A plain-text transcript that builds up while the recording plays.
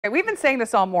We've been saying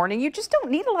this all morning. You just don't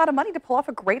need a lot of money to pull off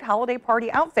a great holiday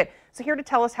party outfit. So here to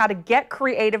tell us how to get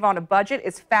creative on a budget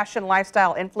is fashion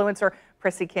lifestyle influencer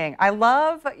Prissy King. I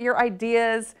love your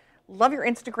ideas. Love your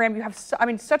Instagram. You have,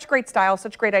 such great style,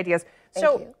 such great ideas.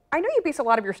 Thank you. I know you base a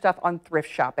lot of your stuff on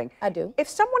thrift shopping. I do. If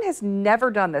someone has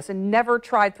never done this and never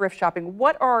tried thrift shopping,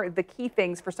 what are the key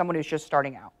things for someone who's just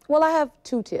starting out? Well, I have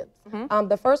two tips.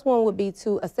 The first one would be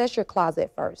to assess your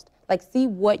closet first. Like, see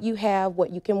what you have,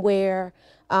 what you can wear,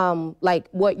 like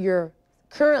what you're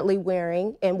currently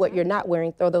wearing and what you're not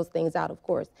wearing. Throw those things out, of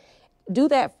course. Do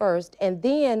that first. And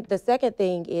then the second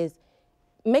thing is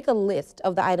make a list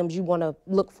of the items you want to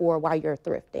look for while you're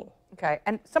thrifting. Okay.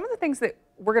 And some of the things that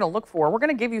we're going to look for, we're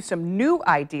going to give you some new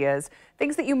ideas,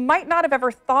 things that you might not have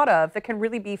ever thought of that can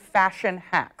really be fashion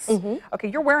hacks. Okay,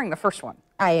 you're wearing the first one.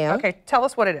 I am. Okay, tell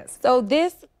us what it is. So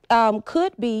this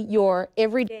could be your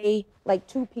everyday, like,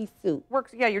 two-piece suit.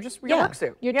 Works, yeah, your work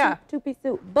suit. Your two-piece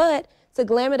suit. But to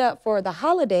glam it up for the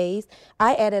holidays,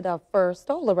 I added a fur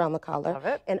stole around the collar. Love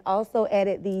it. And also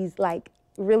added these, like,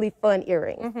 really fun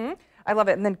earrings. I love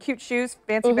it. And then cute shoes,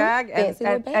 fancy bag,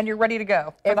 and you're ready to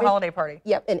go for the holiday party.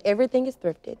 Yep, and everything is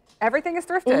thrifted. Everything is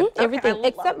thrifted? Okay, everything,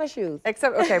 except my shoes.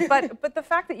 Okay, but the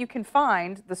fact that you can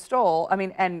find the stole,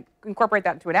 and incorporate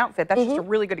that into an outfit, that's just a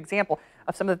really good example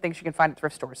of some of the things you can find at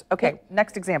thrift stores. Okay,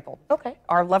 next example. Okay.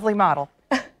 Our lovely model.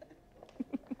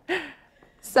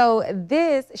 So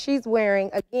this, she's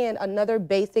wearing, again, another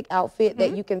basic outfit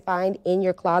that you can find in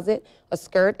your closet, a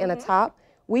skirt and a top.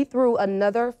 We threw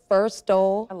another fur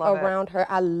stole around her.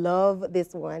 I love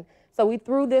this one. So we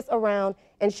threw this around,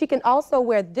 and she can also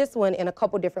wear this one in a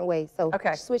couple different ways. So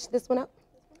switch this one up.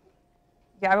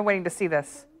 Yeah, I've been waiting to see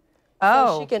this.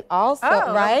 So she can also,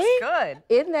 right? That's good.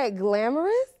 Isn't that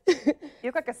glamorous? You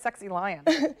look like a sexy lion.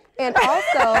 And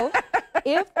also,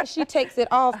 if she takes it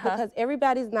off, because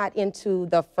everybody's not into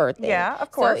the fur thing. Yeah,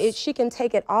 of course. So she can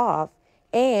take it off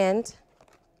and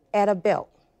add a belt.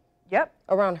 Yep.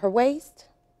 Around her waist.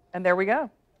 And there we go.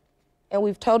 And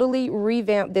we've totally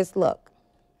revamped this look.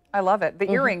 I love it. The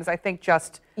earrings, I think,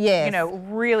 just,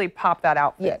 really pop that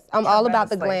outfit. Yes, I'm all about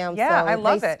the glam. Yeah, so I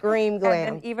love it. They scream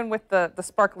glam. And even with the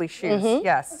sparkly shoes,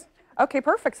 yes. Okay,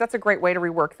 perfect. So that's a great way to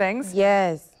rework things.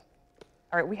 Yes.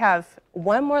 All right, we have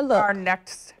one more look. Our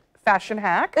next fashion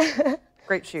hack.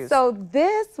 Great shoes. So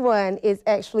this one is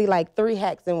actually like 3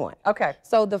 hacks in one. Okay.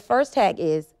 So the first hack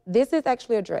is, this is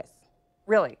actually a dress.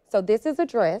 Really? So this is a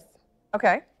dress.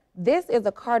 Okay. This is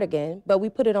a cardigan, but we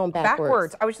put it on backwards.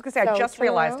 Backwards. I was just going to say, I just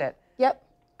realized it. Yep.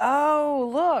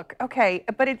 Oh, look. Okay.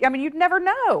 But, you'd never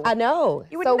know. I know.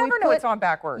 You would never know it's on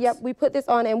backwards. Yep. We put this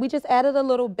on, and we just added a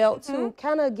little belt to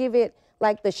kind of give it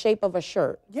like the shape of a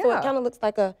shirt. Yeah. So it kind of looks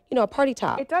like a, a party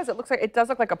top. It does. It does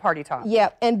look like a party top.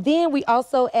 Yep. And then we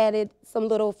also added some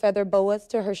little feather boas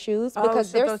to her shoes because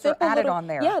so those are added on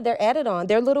there. Yeah, they're added on.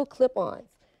 They're little clip-ons.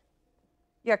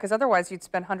 Yeah, because otherwise you'd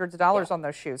spend hundreds of dollars on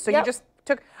those shoes. So you just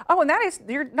took, and that is,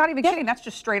 you're not even kidding, that's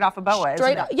just straight off a boa,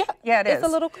 Straight off, Yeah, it is. It's a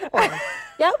little clip-on.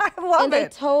 Yep. I love it. And they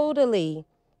totally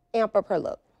amp up her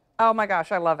look. Oh my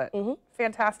gosh, I love it.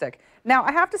 Fantastic. Now,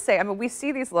 I have to say, we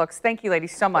see these looks. Thank you,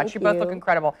 ladies, so much. You both look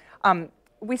incredible.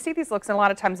 We see these looks, and a lot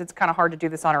of times it's kind of hard to do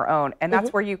this on our own, and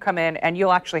that's where you come in and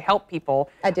you'll actually help people.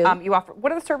 I do. You offer.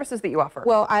 What are the services that you offer?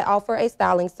 Well, I offer a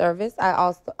styling service. I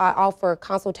offer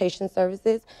consultation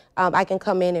services. I can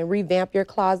come in and revamp your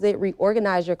closet,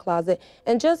 reorganize your closet,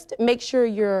 and just make sure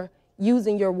you're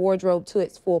using your wardrobe to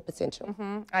its full potential.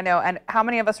 I know, and how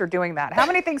many of us are doing that? How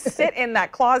many things sit in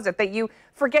that closet that you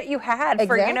forget you had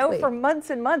for, for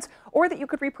months and months, or that you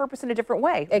could repurpose in a different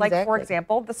way? Like, for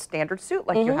example, the standard suit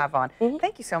like you have on.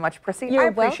 Thank you so much, Prissy. I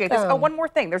appreciate this. Oh, one more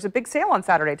thing. There's a big sale on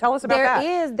Saturday. Tell us about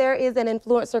that. There is an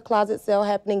influencer closet sale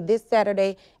happening this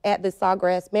Saturday at the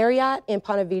Sawgrass Marriott in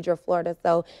Ponte Vedra, Florida.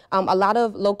 So a lot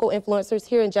of local influencers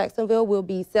here in Jacksonville will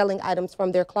be selling items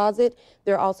from their closet.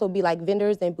 There'll also be like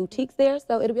vendors and boutiques there,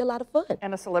 so it'll be a lot of fun.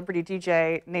 And a celebrity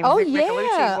DJ named Vic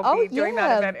Micolucci will be doing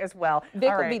that event as well.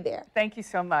 Vic will be there. Thank you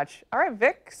so much. All right,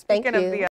 Vic, speaking of the